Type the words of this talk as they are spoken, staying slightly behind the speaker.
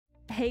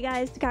Hey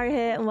guys, Dakara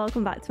here and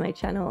welcome back to my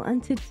channel,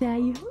 and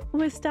today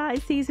we're starting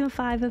season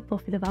 5 of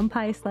Buffy the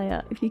Vampire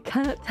Slayer. If you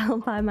cannot tell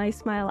by my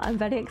smile, I'm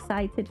very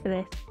excited for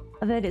this.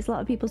 I've heard it's a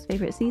lot of people's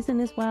favourite season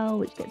as well,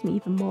 which gets me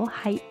even more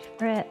hyped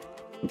for it.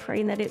 I'm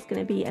praying that it's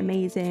going to be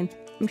amazing.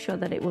 I'm sure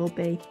that it will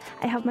be.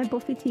 I have my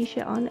Buffy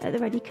t-shirt on at the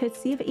ready,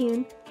 courtesy of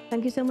Ian.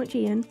 Thank you so much,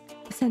 Ian,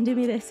 for sending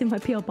me this in my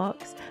PO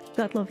box.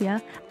 God love ya.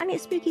 And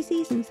it's spooky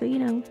season, so you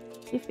know,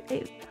 if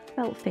it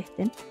felt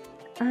fitting.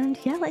 And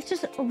yeah, let's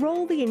just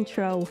roll the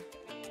intro.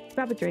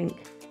 Grab a drink,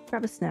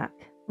 grab a snack,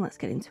 and let's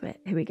get into it.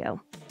 Here we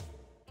go.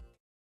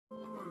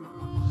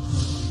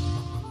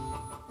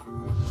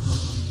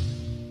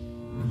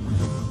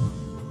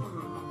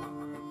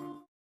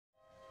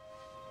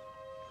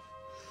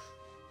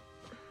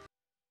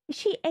 Is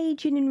she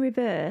aging in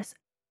reverse?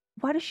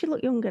 Why does she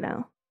look younger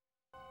now?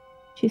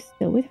 She's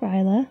still with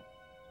Ryla.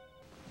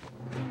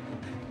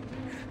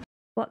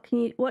 What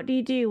do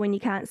you do when you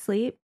can't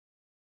sleep?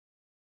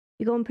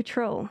 You go on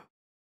patrol.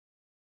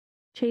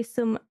 Chase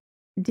some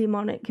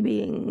demonic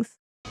beings.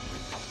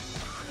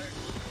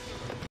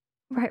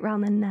 Right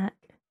round the neck.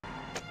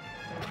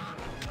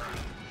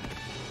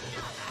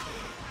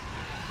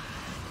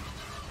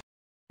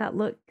 That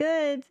looked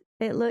good.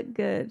 It looked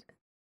good.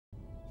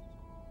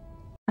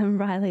 And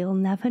Riley will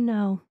never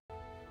know.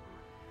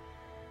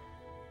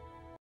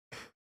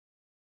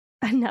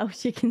 And now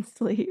she can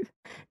sleep.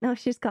 Now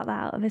she's got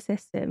that out of her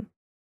system.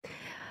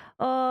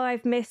 Oh,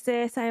 I've missed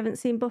this. I haven't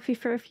seen Buffy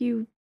for a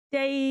few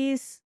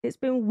days. It's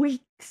been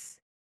weeks.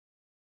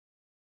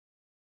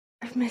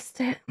 I've missed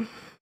it.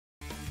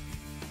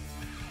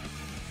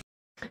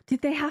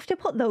 Did they have to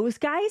put those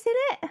guys in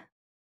it?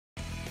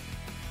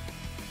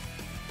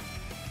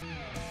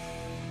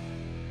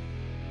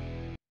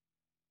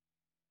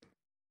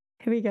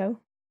 Here we go.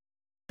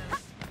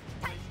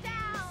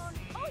 Touchdown!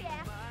 Oh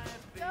yeah!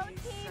 Go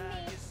team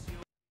me!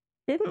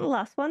 Didn't the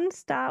last one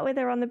start with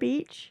her on the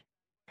beach?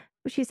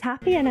 But she's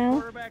happier now.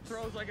 Quarterback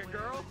throws like a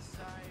girl.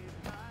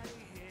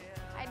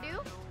 I do?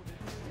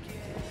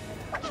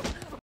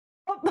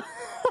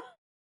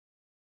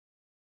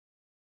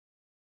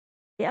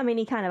 Yeah, I mean,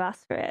 he kind of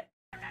asked for it.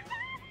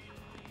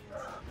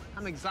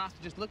 I'm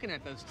exhausted just looking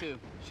at those two.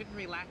 Shouldn't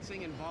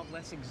relaxing involve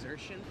less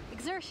exertion?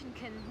 Exertion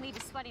can lead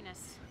to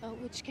sweatiness.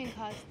 Which can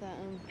cause the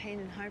pain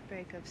and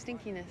heartbreak of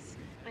stinkiness.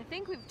 I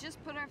think we've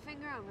just put our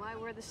finger on why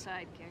we're the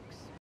sidekicks.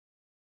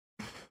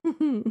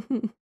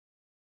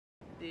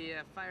 The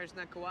fire's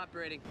not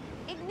cooperating.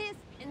 Ignis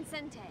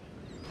incente.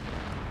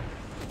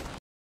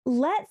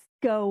 Let's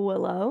go,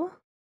 Willow.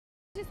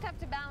 You just have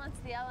to balance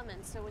the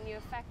elements, so when you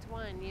affect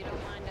one, you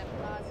don't wind up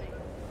causing.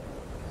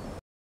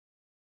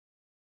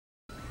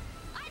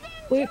 I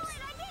didn't Whoops. do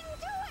it!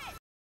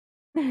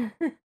 I didn't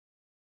do it!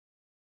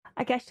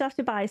 I guess you'll have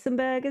to buy some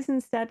burgers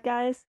instead,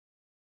 guys.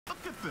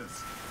 Look at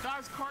this.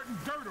 Guys carting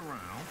dirt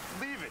around.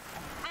 Leave it.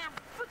 Man,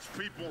 rich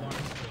people are...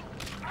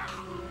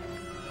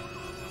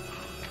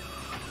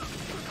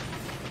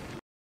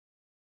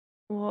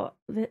 What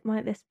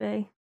might this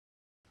be?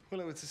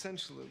 Well, it's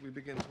essential that we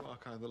begin to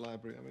archive the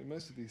library. I mean,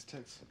 most of these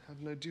texts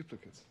have no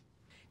duplicates.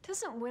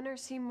 Doesn't winter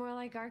seem more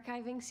like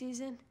archiving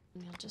season?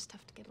 You'll just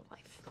have to get a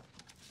life.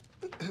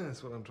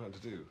 That's what I'm trying to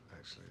do,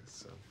 actually,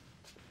 is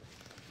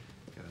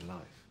get a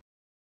life.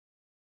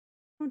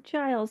 Oh,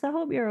 Giles, I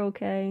hope you're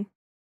okay.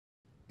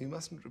 You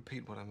mustn't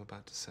repeat what I'm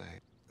about to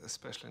say,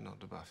 especially not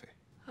to Buffy.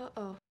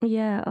 Uh-oh.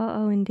 Yeah,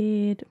 uh-oh,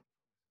 indeed.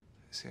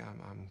 See,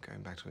 I'm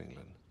going back to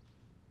England.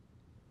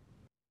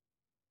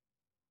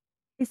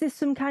 Is this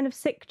some kind of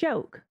sick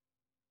joke?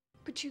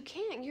 But you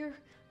can't. You're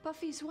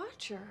Buffy's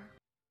watcher.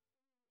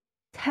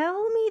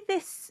 Tell me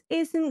this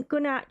isn't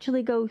gonna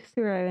actually go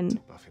through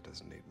and... Buffy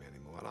doesn't need me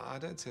anymore. And I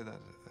don't say that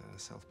in a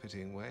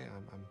self-pitying way.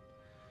 I'm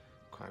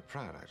quite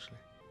proud, actually.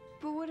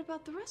 But what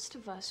about the rest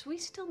of us? We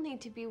still need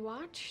to be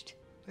watched.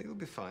 You'll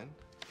be fine.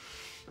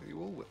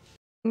 You all will.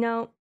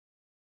 No.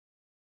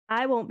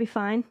 I won't be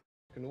fine.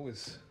 You can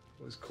always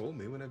call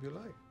me whenever you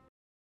like.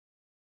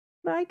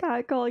 I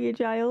can't call you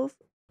Giles.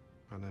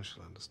 I know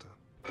she'll understand.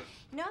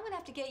 You know, I'm gonna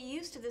have to get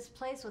used to this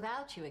place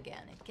without you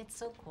again. It gets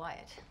so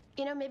quiet.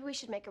 You know, maybe we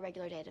should make a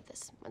regular date of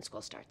this when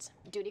school starts.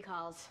 Duty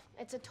calls.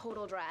 It's a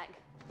total drag.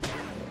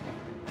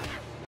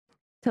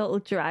 Total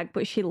drag,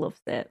 but she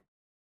loves it.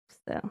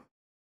 So.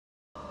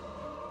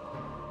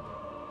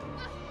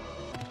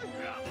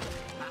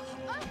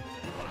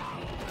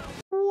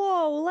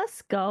 Whoa,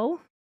 let's go.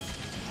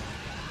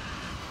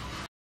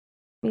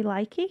 Me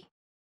likey?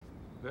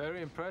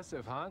 Very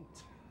impressive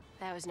hunt.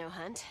 That was no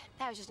hunt.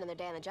 That was just another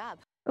day on the job.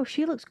 Oh,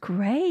 she looks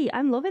great.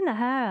 I'm loving the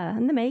hair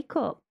and the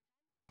makeup.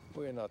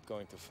 We're not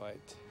going to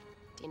fight.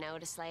 Do you know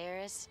what a slayer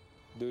is?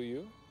 Do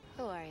you?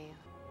 Who are you?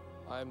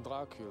 I'm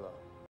Dracula.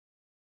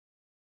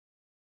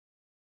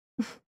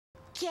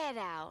 Get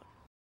out.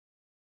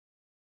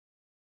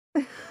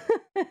 Get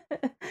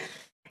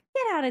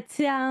out of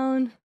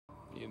town.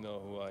 You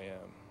know who I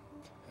am,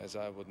 as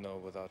I would know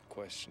without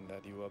question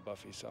that you are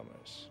Buffy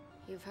Summers.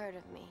 You've heard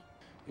of me.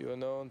 You are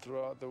known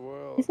throughout the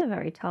world. He's a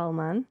very tall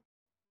man.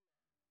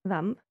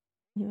 Vamp,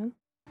 even.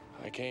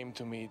 I came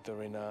to meet the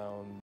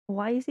renowned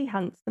Why is he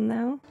handsome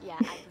now? Yeah,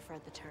 I prefer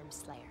the term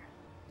Slayer.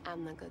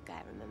 I'm the good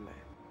guy, remember?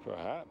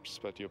 Perhaps,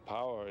 but your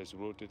power is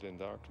rooted in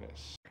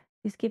darkness.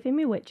 He's giving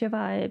me Witcher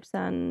vibes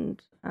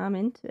and I'm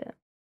into it.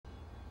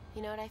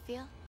 You know what I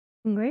feel?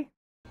 Hungry?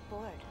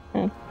 Bored.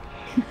 Oh.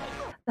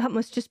 That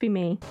must just be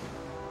me.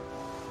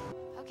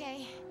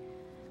 Okay,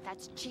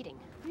 that's cheating.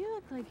 You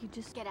look like you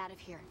just... Get out of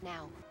here,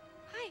 now.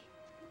 Hi.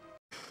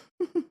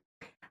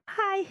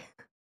 Hi.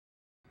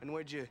 And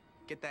where'd you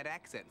get that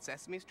accent?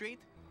 Sesame Street?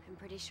 I'm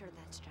pretty sure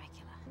that's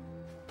Dracula.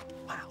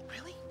 Wow,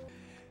 really?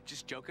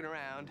 Just joking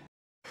around.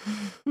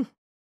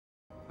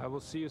 I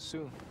will see you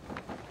soon.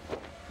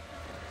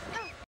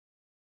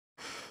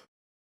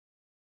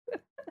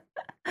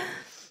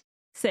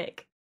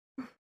 Sick.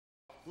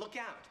 Look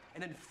out!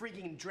 And then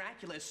freaking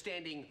Dracula is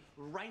standing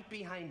right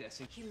behind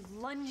us. He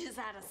lunges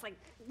at us like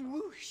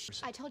whoosh.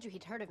 I told you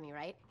he'd heard of me,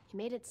 right? He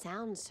made it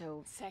sound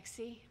so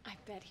Sexy? I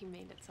bet he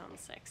made it sound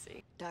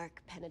sexy.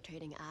 dark,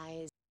 penetrating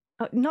eyes.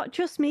 Oh, not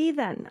just me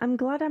then. I'm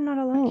glad I'm not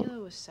alone.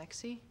 Dracula was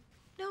sexy?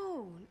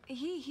 No,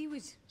 he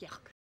was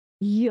yuck.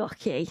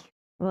 Yucky.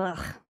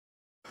 Ugh.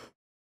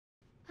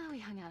 Oh, we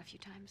hung out a few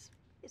times.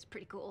 It's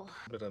pretty cool.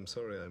 But I'm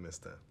sorry I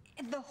missed that.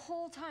 The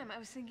whole time I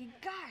was thinking,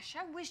 gosh,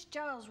 I wish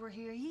Giles were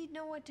here. He'd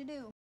know what to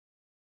do.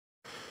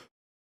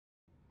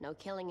 No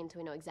killing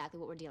until we know exactly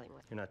what we're dealing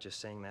with. You're not just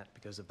saying that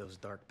because of those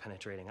dark,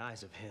 penetrating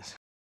eyes of his.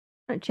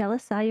 Not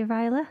jealous, are you,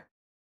 Ryla?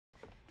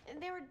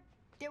 And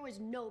there was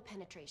no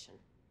penetration.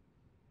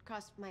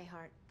 Crossed my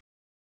heart.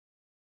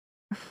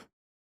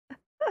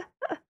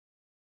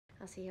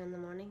 I'll see you in the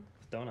morning.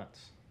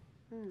 Donuts.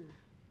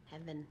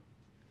 Heaven.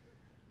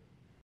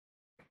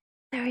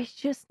 There is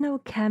just no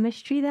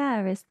chemistry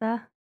there, is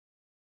there?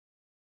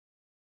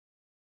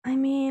 I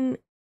mean,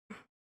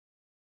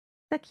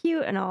 they're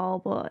cute and all,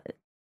 but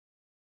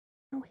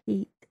no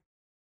heat.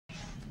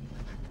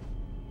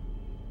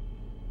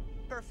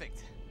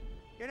 Perfect.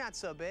 You're not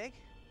so big.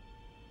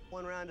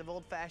 One round of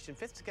old-fashioned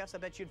fisticuffs, I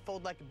bet you'd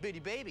fold like a bitty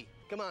baby.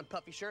 Come on,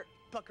 puffy shirt.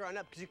 Pucker on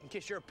up, because you can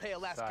kiss your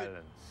pale ass good...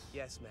 Silence.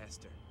 Yes,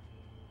 master.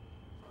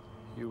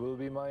 You will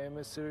be my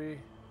emissary,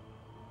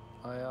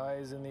 my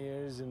eyes and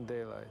ears in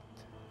daylight.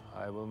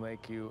 I will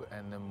make you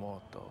an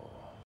immortal.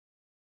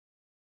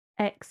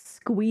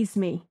 Squeeze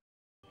me.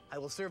 I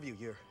will serve you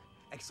your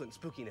excellent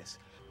spookiness.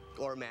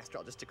 Or master,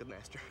 I'll just stick with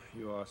master.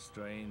 You are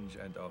strange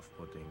and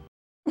off-putting.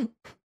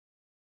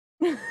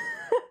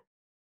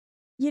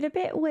 You're a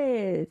bit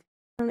weird.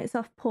 And it's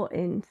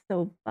off-putting,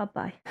 so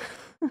bye-bye.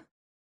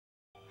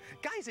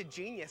 Guy's a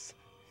genius.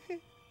 So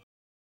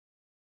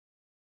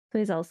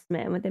he's all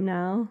smitten with him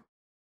now.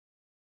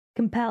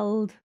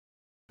 Compelled.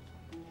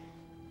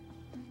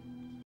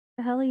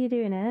 The hell are you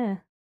doing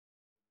here?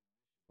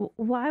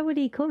 Why would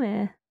he come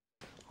here?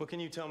 What can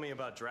you tell me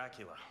about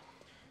Dracula?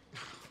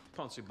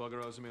 Fancy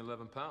bugger owes me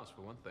 £11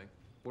 for one thing.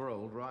 We're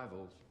old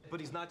rivals. But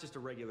he's not just a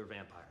regular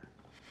vampire.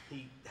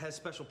 He has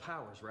special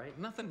powers, right?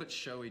 Nothing but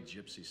showy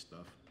gypsy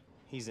stuff.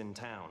 He's in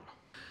town.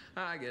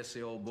 I guess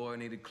the old boy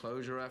needed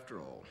closure after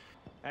all.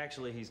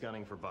 Actually, he's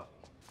gunning for Buffy.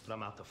 But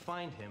I'm out to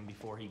find him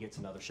before he gets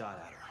another shot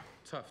at her.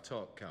 Tough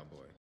talk,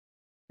 cowboy.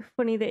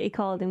 Funny that he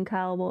called him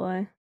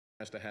cowboy.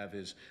 Has to have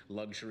his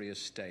luxury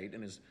estate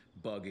and his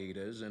bug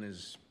eaters and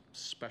his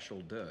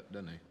special dirt,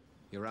 doesn't he?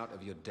 You're out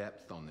of your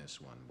depth on this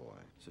one, boy.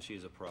 So she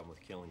has a problem with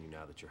killing you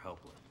now that you're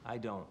helpless. I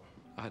don't.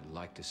 I'd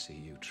like to see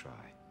you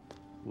try.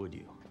 Would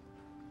you?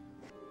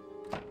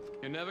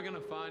 You're never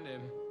gonna find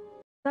him.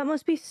 That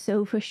must be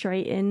so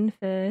frustrating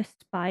for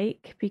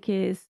Spike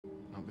because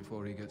Not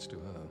before he gets to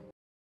her.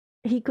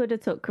 he could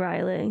have took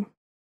Riley.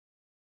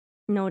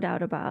 No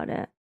doubt about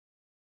it.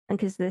 And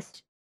because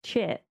this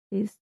shit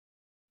is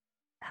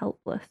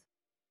helpless.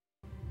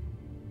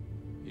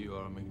 You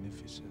are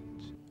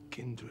magnificent.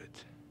 Kindred.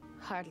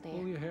 Hardly.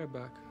 Pull your hair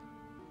back.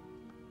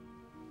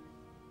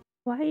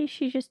 Why is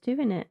she just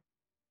doing it?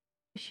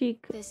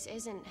 This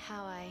isn't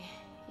how I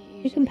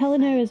usually You're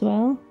compelling her fight. as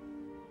well.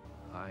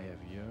 I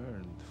have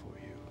yearned for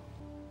you,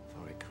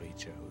 for a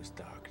creature whose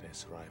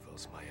darkness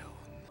rivals my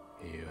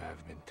own. You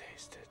have been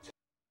tasted.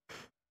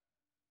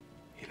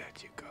 He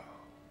let you go.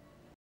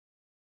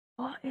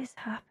 What is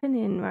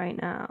happening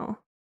right now?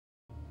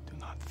 Do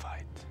not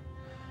fight.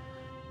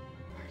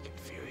 I can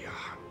feel your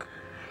hunger.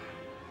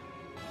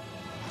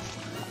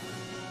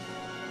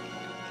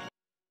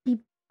 He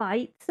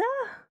bites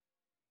her?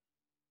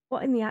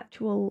 What in the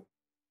actual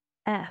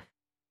F?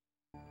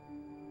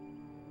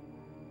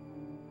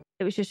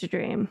 It was just a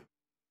dream.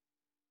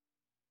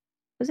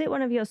 Was it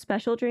one of your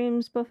special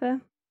dreams, Buffy?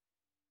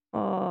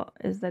 Or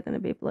is there going to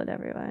be blood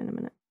everywhere in a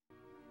minute?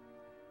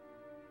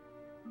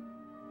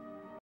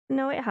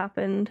 No, it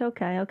happened.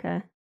 Okay,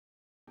 okay.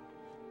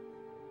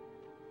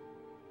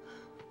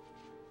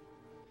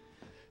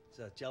 It's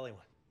a jelly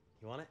one.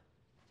 You want it?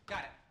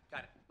 Got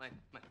it. Mine.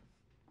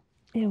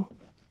 Ew.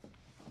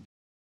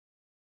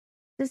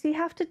 Does he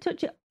have to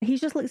touch it? He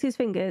just licks his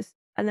fingers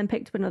and then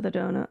picked up another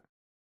donut.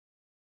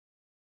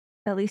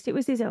 At least it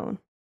was his own.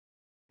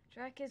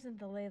 Drac isn't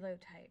the lay low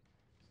type.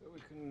 So we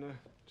can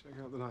check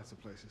out the nicer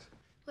places.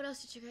 What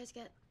else did you guys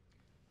get?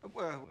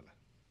 Well,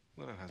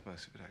 Willow has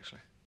most of it,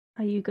 actually.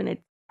 Are you gonna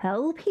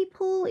tell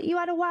people you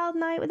had a wild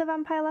night with a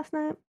vampire last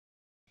night?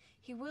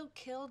 He will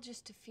kill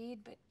just to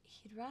feed, but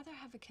he'd rather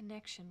have a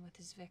connection with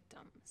his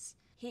victims.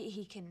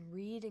 He can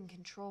read and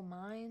control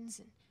minds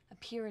and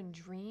appear in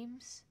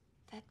dreams.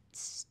 That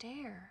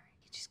stare,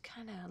 he just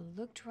kind of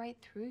looked right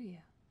through you.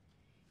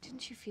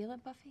 Didn't you feel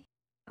it, Buffy?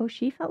 Oh,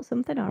 she felt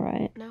something, all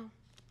right. No.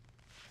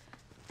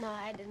 No,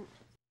 I didn't.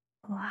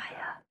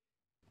 Liar.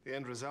 The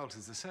end result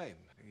is the same.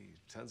 He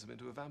turns them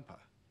into a vampire.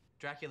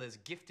 Dracula's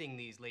gifting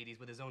these ladies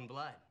with his own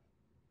blood.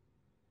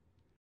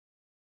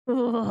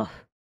 Ugh.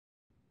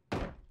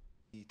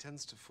 He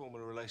tends to form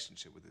a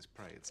relationship with his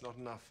prey. It's not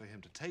enough for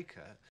him to take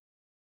her.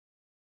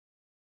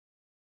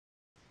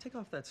 Take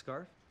off that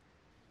scarf.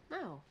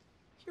 No.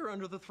 You're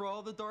under the thrall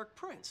of the Dark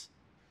Prince.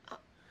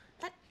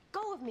 Let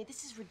go of me.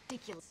 This is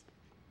ridiculous.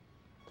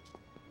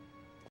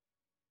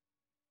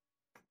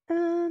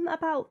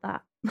 About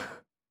that.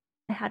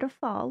 I had a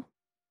fall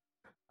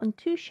on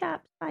 2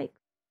 sharp spikes.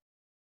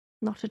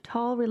 Not at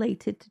all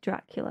related to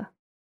Dracula.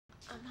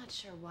 I'm not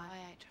sure why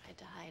I tried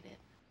to hide it.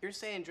 You're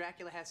saying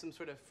Dracula has some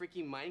sort of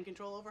freaky mind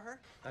control over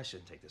her? I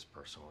shouldn't take this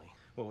personally.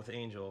 Well, with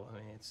Angel, I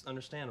mean, it's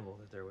understandable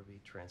that there would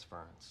be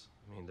transference.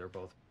 I mean, they're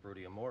both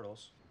broody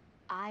immortals.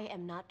 I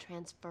am not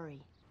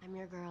transfurry. I'm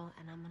your girl,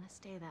 and I'm gonna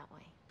stay that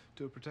way.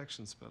 Do a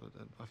protection spell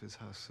at Buffy's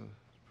house to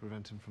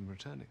prevent him from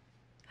returning.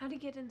 How'd he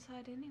get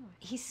inside anyway?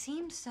 He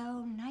seemed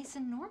so nice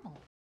and normal.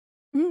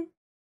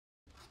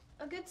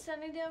 A good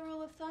Sunnydale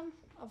rule of thumb: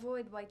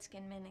 avoid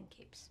white-skinned men in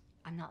capes.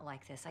 I'm not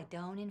like this. I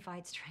don't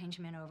invite strange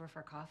men over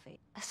for coffee.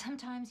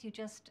 Sometimes you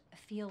just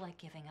feel like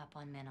giving up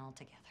on men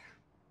altogether.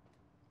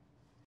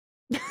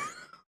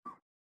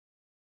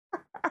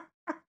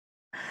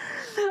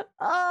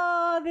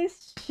 Oh,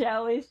 this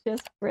show is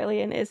just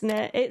brilliant, isn't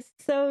it? It's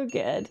so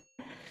good.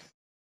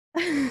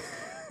 The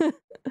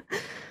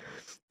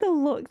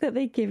look that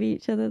they give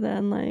each other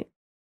then, like,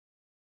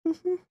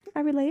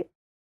 I relate.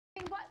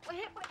 Hey, what?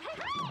 Hey!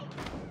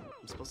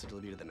 I'm supposed to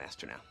deliver you to the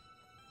master now.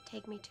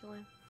 Take me to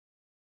him.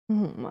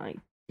 Oh my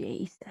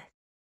Jesus.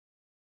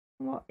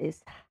 What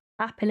is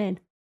happening?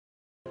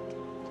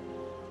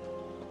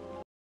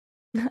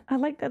 I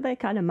like that they're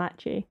kind of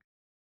matchy.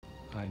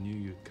 I knew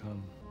you'd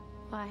come.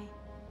 Why?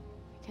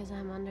 Because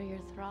I'm under your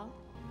thrall?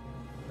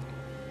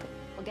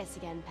 Well, guess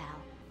again, pal.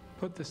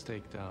 Put the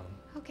steak down.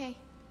 Okay.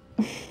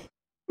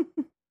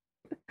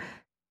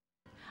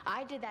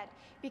 I did that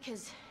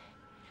because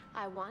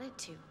I wanted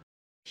to.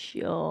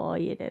 Sure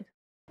you did.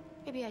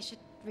 Maybe I should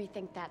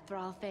rethink that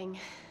thrall thing.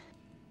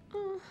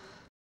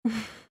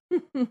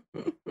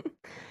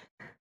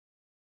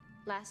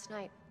 Last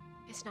night.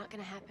 It's not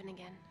gonna happen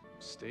again.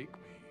 Stake me.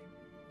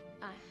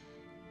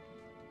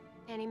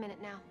 Any minute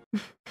now.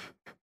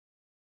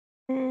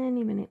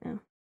 Any minute now.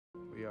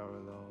 We are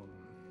alone.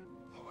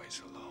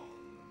 Always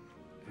alone.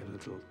 A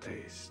little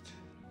taste.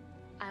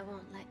 I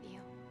won't let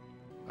you.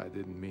 I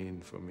didn't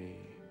mean for me.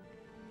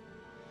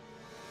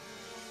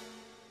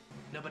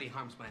 Nobody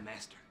harms my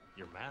master.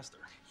 Your master?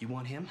 You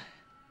want him?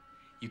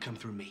 You come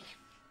through me.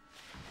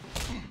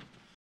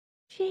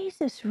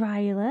 Jesus,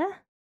 Riley.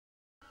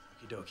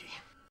 Okie dokie.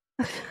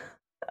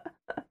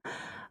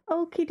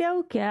 Okie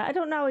dokie. I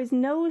don't know, his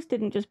nose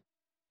didn't just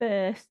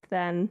burst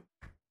then.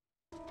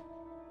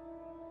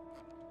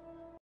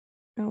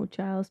 Oh,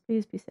 Giles,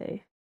 please be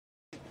safe.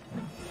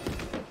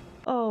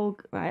 Oh,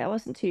 right, I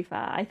wasn't too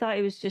far. I thought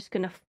he was just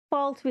going to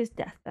fall to his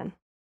death then.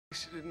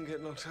 She didn't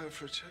get knocked out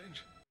for a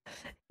change.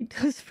 He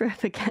does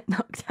forever get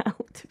knocked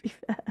out, to be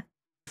fair.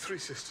 3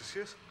 sisters,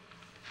 yes?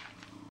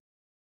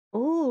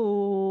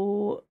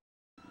 Oh.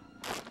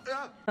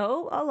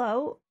 Oh,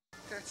 hello.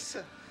 That's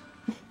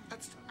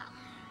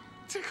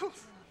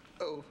tickles.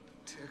 Oh,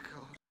 dear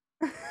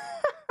God.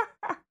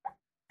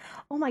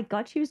 Oh my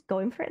God, she was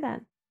going for it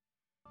then.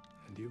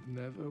 And you've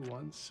never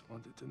once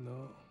wanted to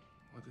know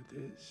what it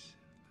is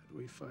that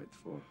we fight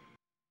for?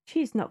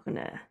 She's not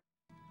gonna.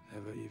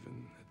 Never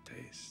even a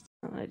taste.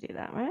 I'm gonna do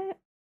that, right?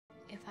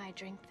 If I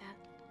drink that.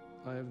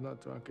 I have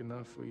not drunk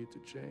enough for you to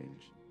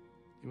change.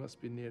 You must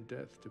be near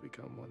death to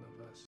become one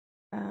of us.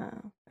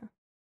 Okay.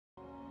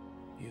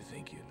 You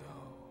think you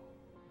know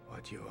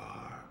what you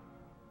are,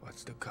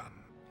 what's to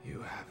come.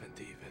 You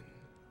haven't even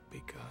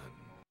begun.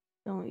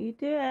 Don't you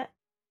do it.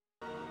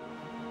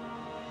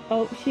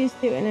 Oh, she's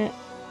doing it.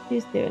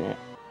 She's doing it.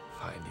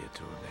 Find your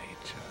true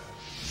nature.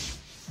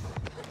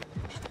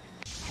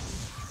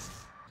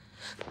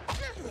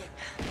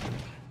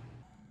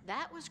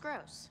 That was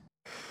gross.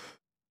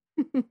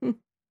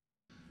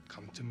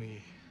 Come to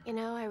me. You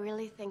know, I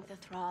really think the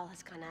thrall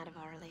has gone out of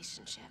our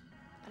relationship.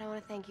 But I want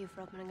to thank you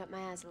for opening up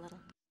my eyes a little.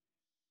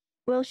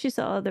 Well, she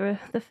saw the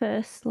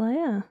first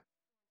Slayer.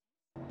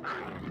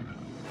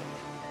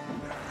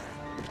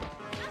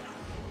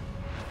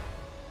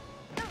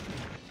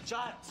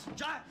 Giles!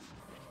 Giles!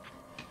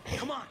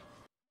 Come on!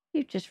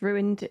 You've just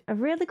ruined a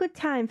really good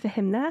time for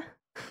him there.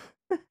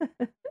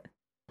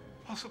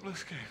 Possible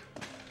escape.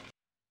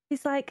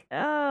 He's like,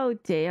 oh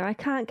dear, I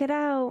can't get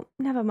out.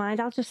 Never mind,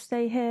 I'll just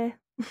stay here.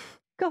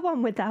 Go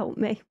on without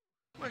me.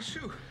 My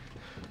shoe.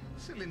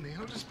 Silly me,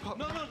 I'll just pop.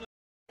 No.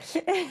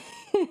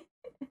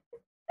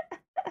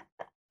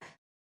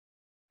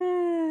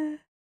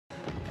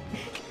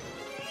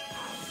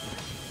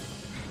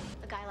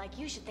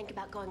 You should think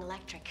about going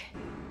electric.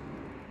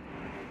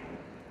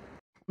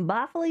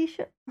 Bye,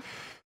 Felicia.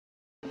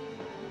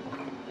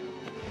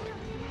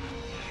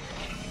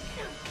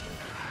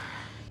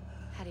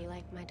 How do you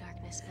like my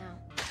darkness now?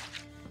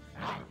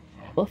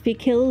 Buffy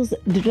kills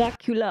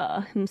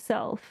Dracula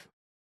himself.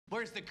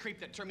 Where's the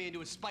creep that turned me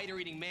into a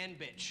spider-eating man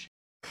bitch?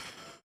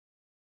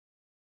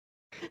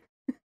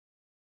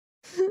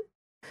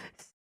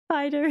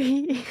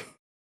 Spider-eating.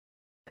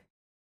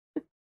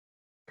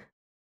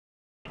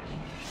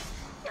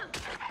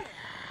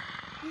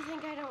 You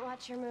think I don't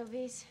watch your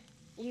movies?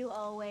 You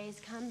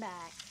always come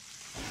back.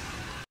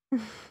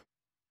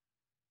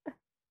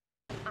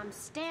 I'm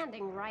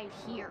standing right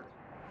here.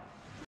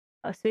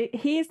 Oh, so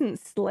he isn't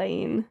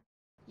slain.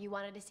 You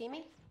wanted to see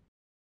me?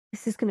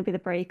 This is going to be the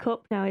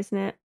breakup now, isn't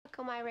it?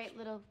 Look my right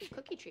little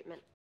cookie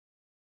treatment.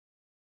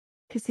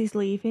 Because he's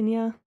leaving,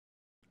 yeah.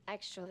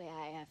 Actually,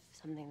 I have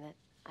something that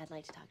I'd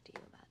like to talk to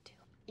you about, too.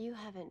 You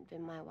haven't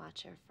been my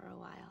watcher for a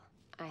while.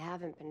 I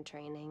haven't been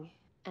training,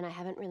 and I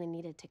haven't really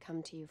needed to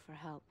come to you for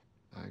help.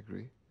 I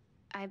agree.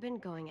 I've been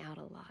going out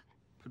a lot.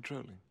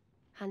 Patrolling.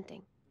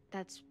 Hunting.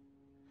 That's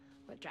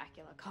what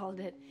Dracula called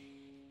it.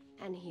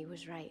 And he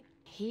was right.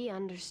 He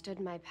understood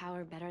my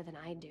power better than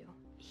I do.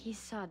 He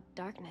saw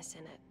darkness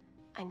in it.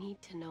 I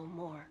need to know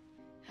more.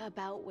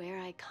 About where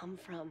I come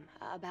from.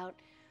 About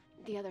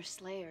the other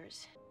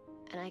Slayers.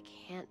 And I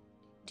can't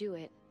do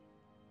it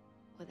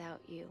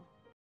without you.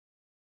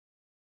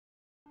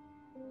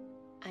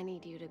 I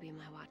need you to be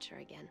my watcher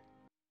again.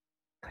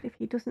 God, if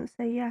he doesn't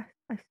say yes,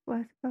 I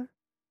swear to God.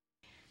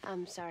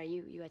 I'm sorry,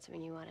 you had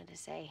something you wanted to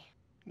say.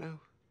 No.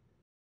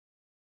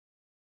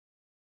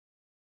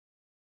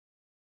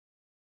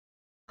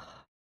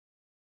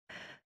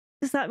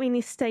 Does that mean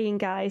he's staying,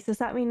 guys? Does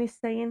that mean he's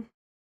staying?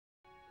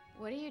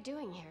 What are you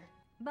doing here?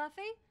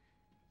 Buffy,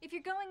 if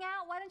you're going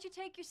out, why don't you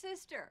take your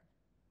sister?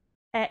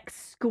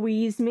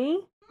 Squeeze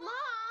me? Mom!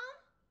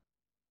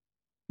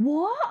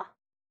 What?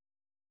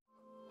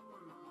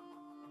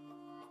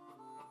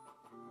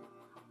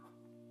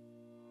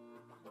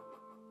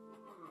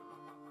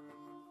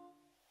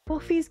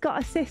 Buffy's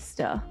got a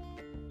sister.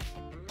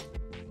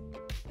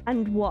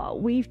 And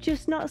what? We've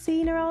just not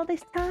seen her all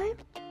this time?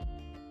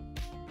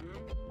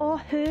 Or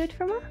heard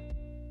from her?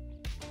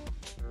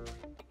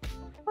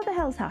 What the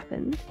hell's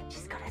happened?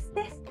 She's got a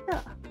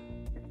sister.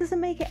 It doesn't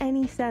make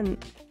any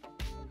sense.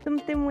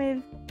 Something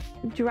with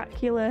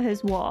Dracula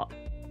has what?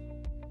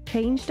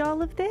 Changed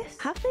all of this?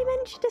 Have they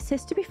mentioned a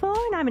sister before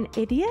and I'm an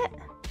idiot?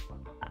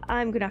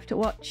 I'm gonna have to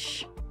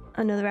watch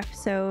another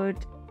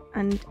episode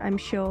and I'm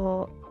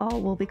sure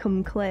all will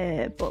become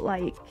clear, but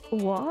like,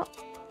 what?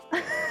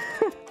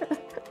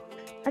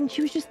 And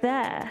she was just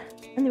there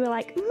and they were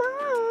like,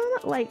 Mom!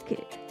 Like,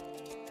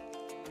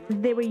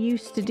 they were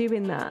used to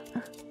doing that.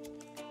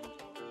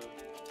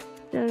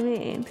 You know what I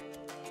mean?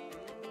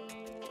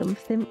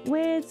 Something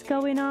weird's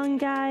going on,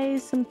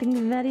 guys.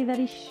 Something very,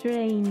 very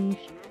strange.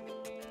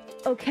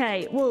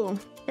 Okay, well,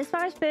 as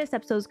far as first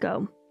episodes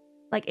go,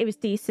 like, it was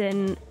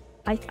decent.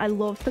 I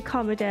love the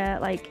comedy,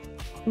 like,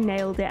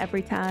 nailed it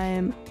every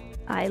time.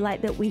 I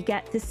like that we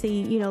get to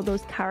see, you know,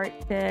 those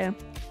characters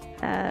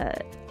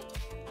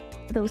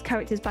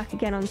back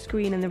again on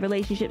screen and the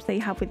relationships they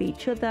have with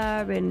each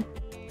other and,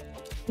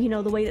 you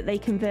know, the way that they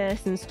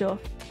converse and stuff.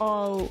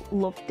 All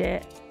loved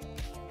it.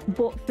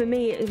 But for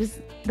me, it was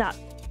that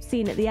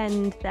scene at the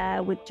end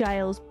there with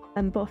Giles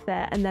and Buffy,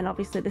 and then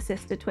obviously the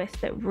sister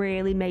twist that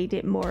really made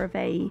it more of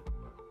a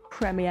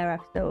premiere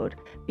episode,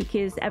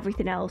 because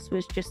everything else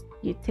was just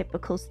your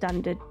typical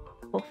standard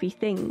Buffy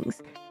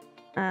things.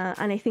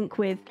 And I think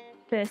with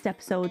first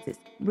episodes, it's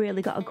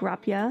really got to grab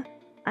you.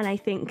 And I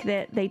think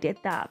that they did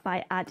that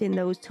by adding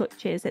those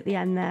touches at the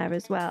end there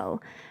as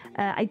well.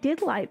 I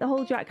did like the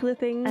whole Dracula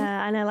thing,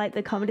 and I like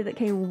the comedy that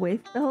came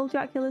with the whole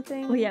Dracula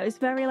thing. Well, yeah, it was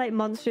very like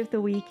Monster of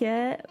the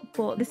Week-y,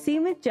 but the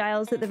scene with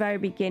Giles at the very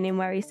beginning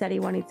where he said he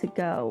wanted to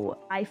go,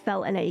 I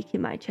felt an ache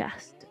in my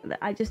chest.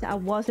 I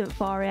wasn't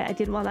for it. I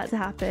didn't want that to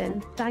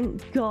happen.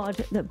 Thank God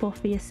that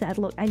Buffy has said,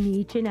 look, I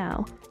need you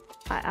now.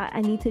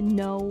 I need to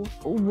know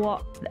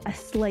what a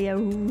Slayer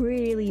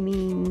really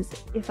means.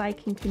 If I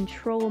can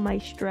control my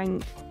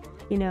strength,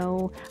 you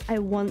know, I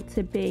want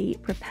to be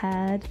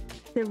prepared.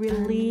 The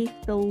relief,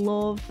 the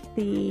love,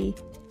 the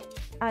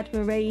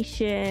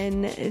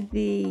admiration,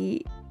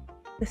 the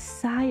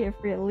sigh of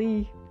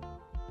relief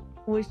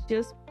was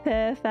just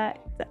perfect.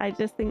 I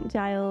just think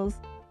Giles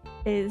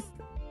is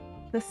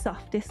the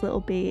softest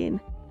little being.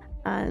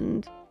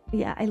 And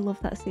yeah, I love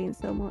that scene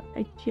so much.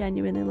 I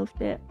genuinely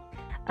loved it.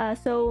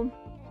 So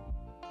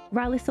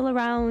Riley's still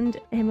around.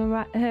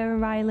 Her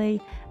and Riley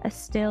are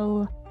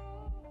still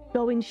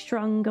going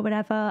strong or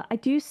whatever. I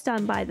do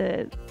stand by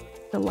the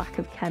lack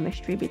of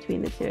chemistry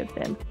between the two of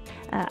them.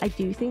 I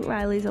do think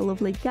Riley's a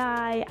lovely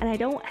guy and I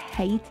don't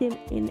hate him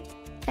in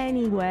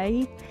any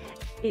way.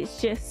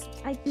 It's just,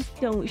 I just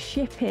don't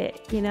ship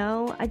it, you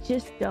know? I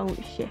just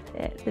don't ship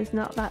it. There's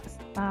not that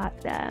spark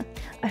there.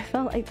 I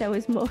felt like there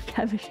was more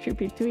chemistry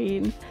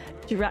between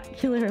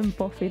Dracula and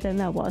Buffy than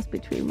there was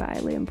between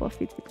Riley and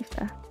Buffy, to be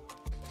fair.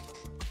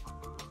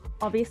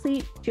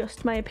 Obviously,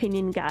 just my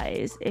opinion,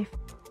 guys. If,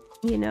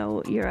 you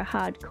know, you're a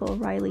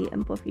hardcore Riley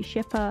and Buffy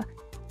shipper,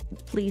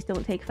 please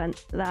don't take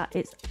offense to that.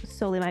 It's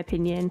solely my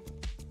opinion.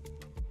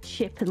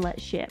 Ship and let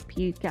ship.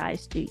 You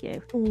guys do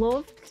you.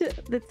 Loved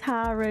the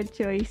Tara,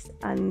 Joyce,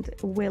 and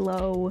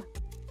Willow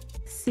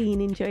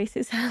scene in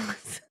Joyce's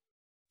house.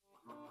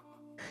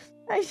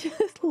 I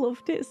just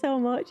loved it so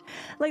much.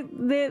 Like,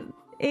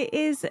 it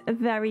is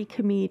very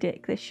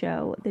comedic, this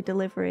show. The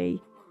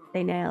delivery,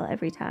 they nail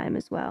every time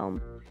as well.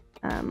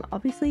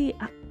 Obviously,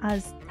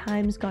 as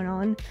time's gone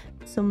on,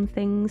 some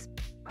things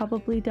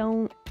probably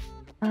don't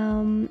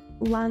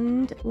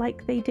land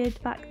like they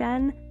did back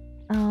then.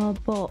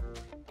 But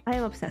I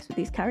am obsessed with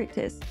these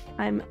characters.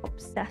 I'm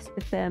obsessed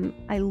with them.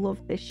 I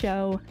love this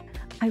show.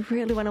 I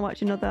really want to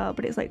watch another,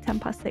 but it's like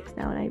 6:10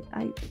 now, and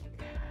I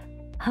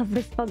have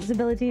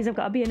responsibilities. I've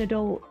got to be an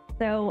adult,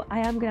 so I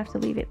am gonna have to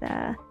leave it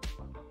there.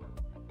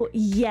 But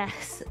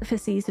yes, for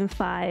season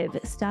 5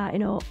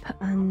 starting up,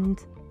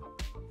 and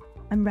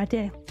I'm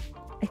ready.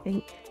 I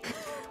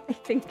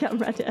think I'm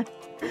ready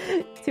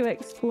to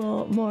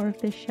explore more of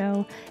this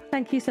show.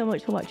 Thank you so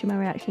much for watching my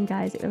reaction,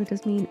 guys. It really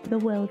does mean the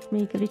world to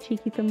me. Give it a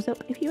cheeky thumbs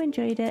up if you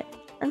enjoyed it,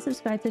 and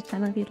subscribe to the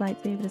channel if you'd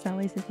like to. But as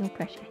always, there's no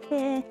pressure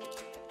here.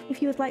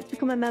 If you would like to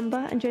become a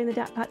member and join the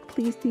Dat Pack,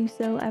 please do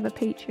so. I have a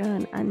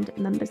Patreon and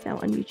members now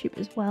on YouTube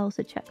as well,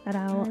 so check that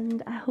out.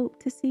 And I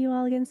hope to see you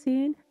all again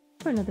soon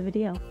for another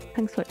video.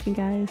 Thanks for watching,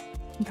 guys.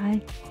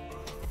 Bye.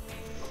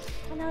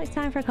 And now it's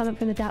time for a comment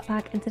from the Dat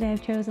Pack, and today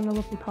I've chosen the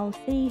lovely Paul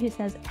C, who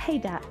says, "Hey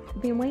Dat,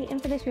 I've been waiting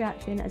for this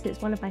reaction as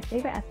it's one of my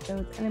favourite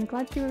episodes and I'm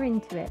glad you were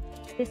into it.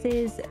 This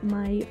is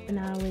my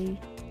finale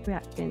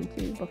reaction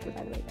to Buffy,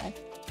 by the way, guys.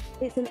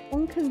 It's an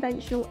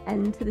unconventional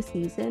end to the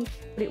season,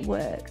 but it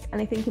works,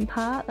 and I think in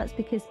part that's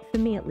because, for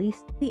me at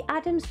least, the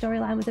Adam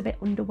storyline was a bit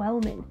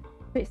underwhelming.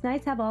 So it's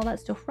nice to have all that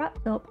stuff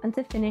wrapped up and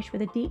to finish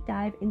with a deep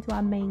dive into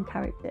our main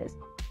characters.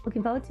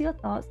 Looking forward to your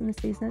thoughts on the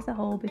season as a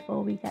whole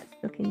before we get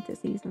stuck into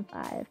season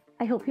 5.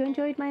 I hope you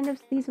enjoyed my end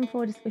of season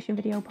 4 discussion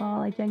video,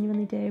 Paul. I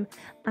genuinely do.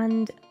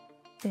 And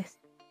this,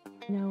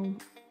 you know,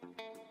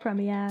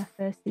 premiere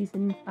for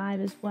season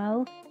 5 as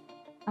well.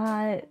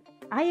 I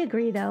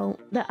agree though,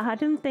 the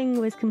Adam thing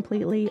was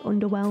completely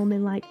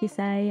underwhelming, like you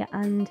say,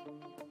 and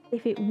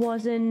if it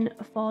wasn't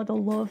for the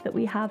love that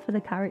we have for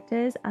the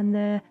characters and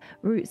the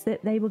routes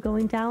that they were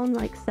going down,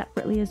 like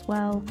separately as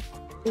well,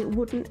 it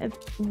wouldn't have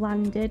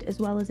landed as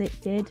well as it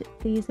did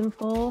season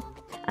 4.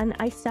 And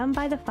I stand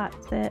by the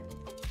fact that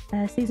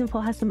season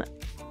 4 has some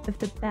of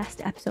the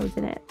best episodes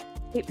in it.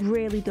 It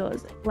really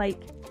does. Like,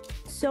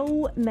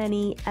 so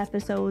many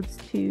episodes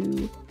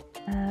to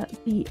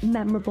be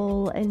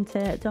memorable and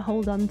to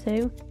hold on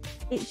to.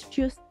 It's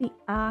just the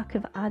arc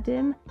of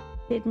Adam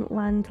didn't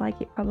land like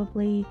it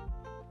probably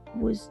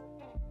was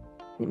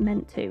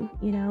meant to,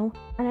 you know?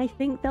 And I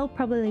think they'll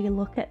probably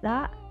look at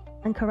that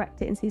and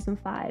correct it in season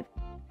 5.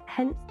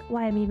 Hence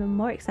why I'm even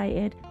more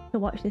excited to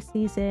watch this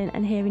season,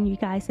 and hearing you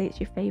guys say it's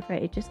your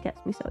favourite, it just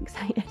gets me so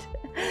excited.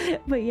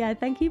 But yeah,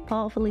 thank you,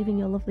 Paul, for leaving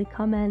your lovely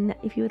comment.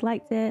 If you would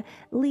like to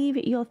leave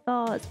your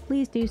thoughts,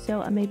 please do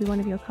so, and maybe one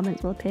of your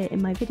comments will appear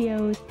in my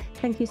videos.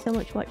 Thank you so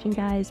much for watching,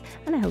 guys,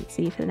 and I hope to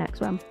see you for the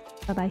next one.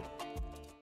 Bye bye.